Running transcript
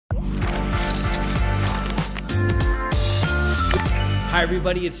Hi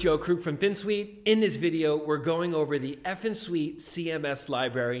everybody, it's Joe Krug from Finsweet. In this video, we're going over the Finsweet CMS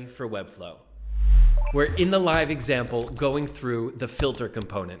library for Webflow. We're in the live example going through the filter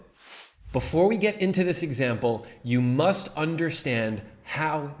component. Before we get into this example, you must understand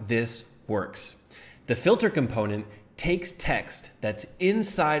how this works. The filter component takes text that's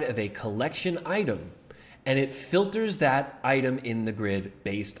inside of a collection item and it filters that item in the grid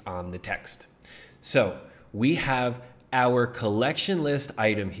based on the text. So we have our collection list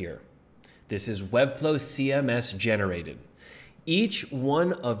item here. This is Webflow CMS generated. Each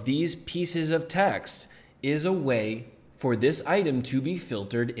one of these pieces of text is a way for this item to be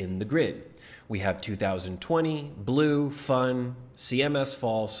filtered in the grid. We have 2020, blue, fun, CMS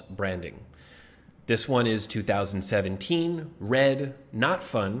false, branding. This one is 2017, red, not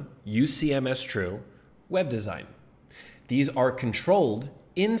fun, use CMS true, web design. These are controlled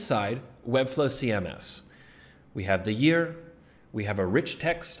inside Webflow CMS. We have the year, we have a rich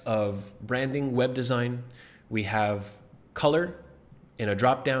text of branding, web design, we have color in a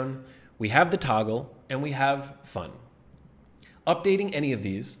dropdown, we have the toggle, and we have fun. Updating any of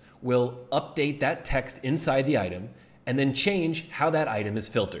these will update that text inside the item and then change how that item is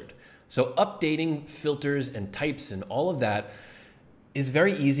filtered. So updating filters and types and all of that is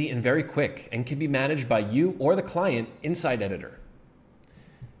very easy and very quick and can be managed by you or the client inside Editor.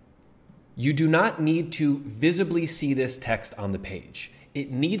 You do not need to visibly see this text on the page.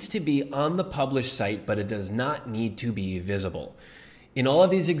 It needs to be on the published site, but it does not need to be visible. In all of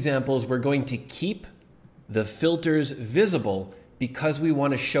these examples, we're going to keep the filters visible because we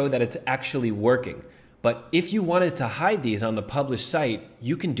want to show that it's actually working. But if you wanted to hide these on the published site,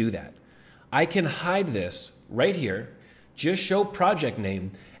 you can do that. I can hide this right here, just show project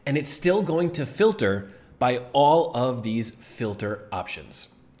name, and it's still going to filter by all of these filter options.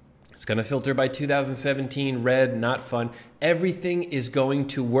 It's going to filter by 2017, red, not fun. Everything is going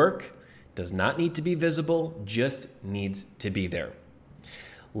to work. Does not need to be visible, just needs to be there.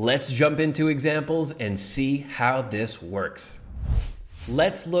 Let's jump into examples and see how this works.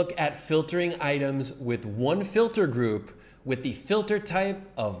 Let's look at filtering items with one filter group with the filter type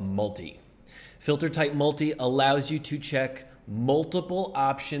of multi. Filter type multi allows you to check multiple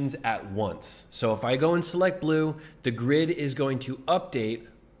options at once. So if I go and select blue, the grid is going to update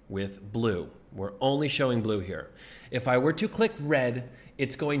with blue. We're only showing blue here. If I were to click red,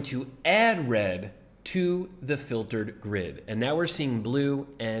 it's going to add red to the filtered grid. And now we're seeing blue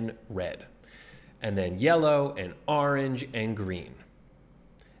and red. And then yellow and orange and green.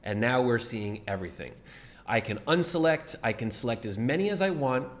 And now we're seeing everything. I can unselect, I can select as many as I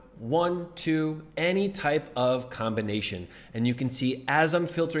want, 1, 2, any type of combination. And you can see as I'm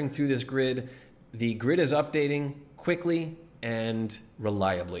filtering through this grid, the grid is updating quickly and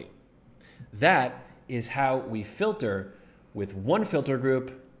reliably. That is how we filter with one filter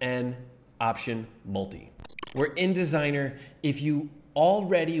group and option multi. We're in Designer. If you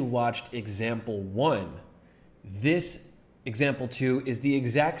already watched example 1, this example 2 is the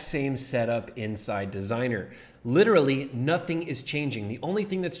exact same setup inside Designer. Literally nothing is changing. The only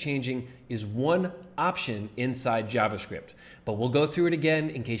thing that's changing is one option inside JavaScript. But we'll go through it again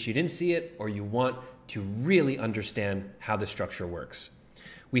in case you didn't see it or you want to really understand how the structure works.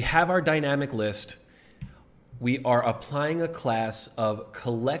 We have our dynamic list. We are applying a class of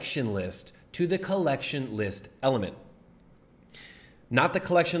collection list to the collection list element. Not the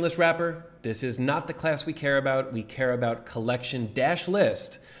collection list wrapper. This is not the class we care about. We care about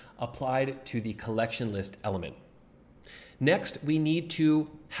collection-list applied to the collection list element. Next, we need to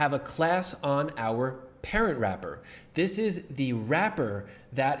have a class on our parent wrapper. This is the wrapper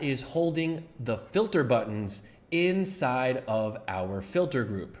that is holding the filter buttons inside of our filter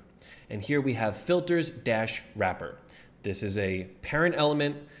group. And here we have filters-wrapper. This is a parent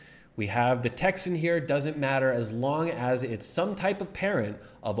element. We have the text in here, doesn't matter as long as it's some type of parent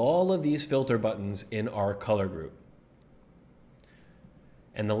of all of these filter buttons in our color group.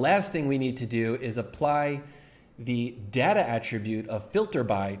 And the last thing we need to do is apply the data attribute of filter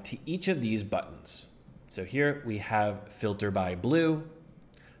by to each of these buttons. So here we have filter by blue,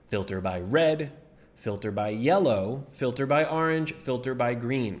 filter by red, filter by yellow, filter by orange, filter by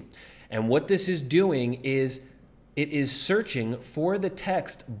green. And what this is doing is it is searching for the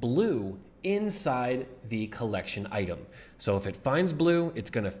text blue inside the collection item. So if it finds blue, it's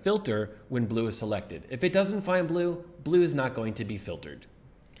going to filter when blue is selected. If it doesn't find blue, blue is not going to be filtered.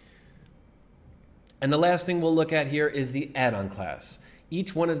 And the last thing we'll look at here is the add-on class.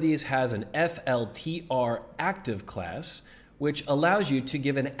 Each one of these has an FLTR active class, which allows you to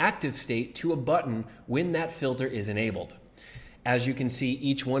give an active state to a button when that filter is enabled. As you can see,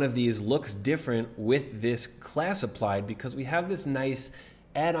 each one of these looks different with this class applied because we have this nice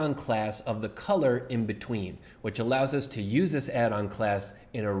add-on class of the color in between, which allows us to use this add-on class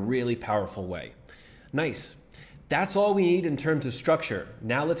in a really powerful way. Nice. That's all we need in terms of structure.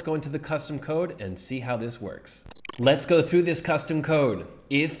 Now let's go into the custom code and see how this works. Let's go through this custom code.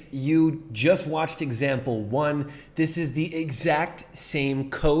 If you just watched example 1, this is the exact same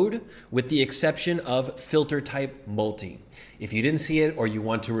code with the exception of filter type multi. If you didn't see it or you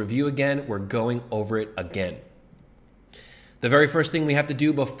want to review again, we're going over it again. The very first thing we have to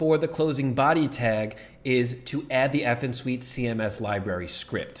do before the closing body tag is to add the Finsweet CMS Library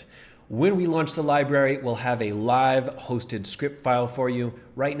script. When we launch the library, we'll have a live hosted script file for you.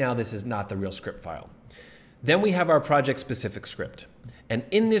 Right now, this is not the real script file. Then we have our project-specific script. And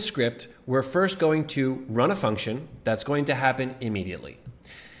in this script, we're first going to run a function that's going to happen immediately.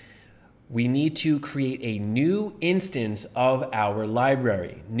 We need to create a new instance of our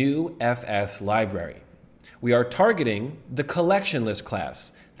library, new FS library. We are targeting the collection list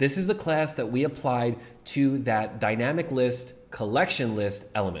class. This is the class that we applied to that dynamic list collection list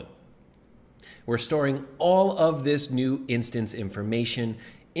element. We're storing all of this new instance information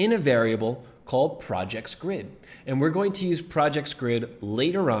in a variable called projects grid. And we're going to use projects grid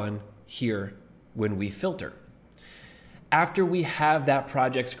later on here when we filter. After we have that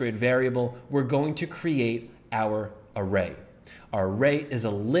projects grid variable, we're going to create our array. Our array is a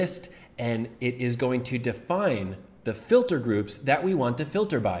list and it is going to define the filter groups that we want to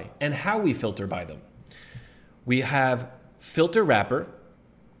filter by and how we filter by them. We have filter wrapper,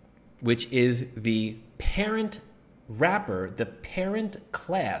 which is the parent wrapper, the parent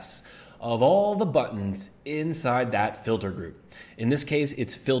class of all the buttons inside that filter group. In this case,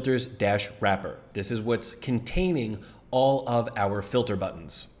 it's filters-wrapper. This is what's containing all of our filter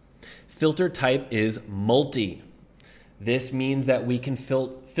buttons. Filter type is multi. This means that we can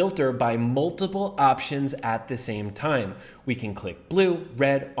filter by multiple options at the same time. We can click blue,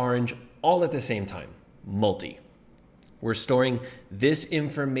 red, orange, all at the same time. Multi. We're storing this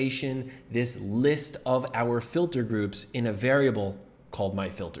information, this list of our filter groups in a variable called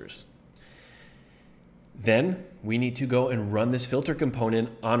myFilters. Then we need to go and run this filter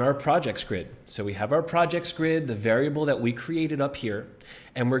component on our projects grid. So we have our projects grid, the variable that we created up here,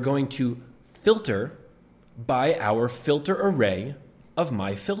 and we're going to filter by our filter array of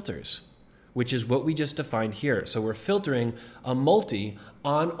myFilters, which is what we just defined here. So we're filtering a multi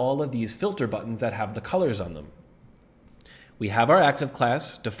on all of these filter buttons that have the colors on them. We have our active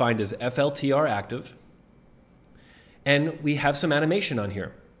class defined as FLTR active, and we have some animation on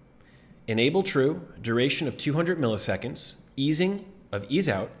here. Enable true, duration of 200 milliseconds, easing of ease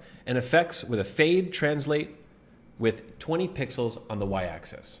out, and effects with a fade translate with 20 pixels on the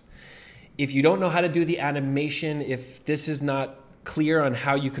y-axis. If you don't know how to do the animation, if this is not clear on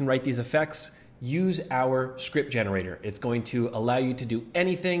how you can write these effects, use our script generator. It's going to allow you to do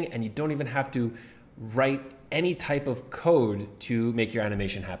anything, and you don't even have to write any type of code to make your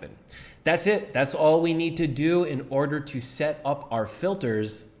animation happen. That's it. That's all we need to do in order to set up our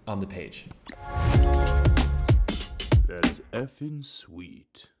filters on the page. That's effing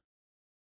sweet.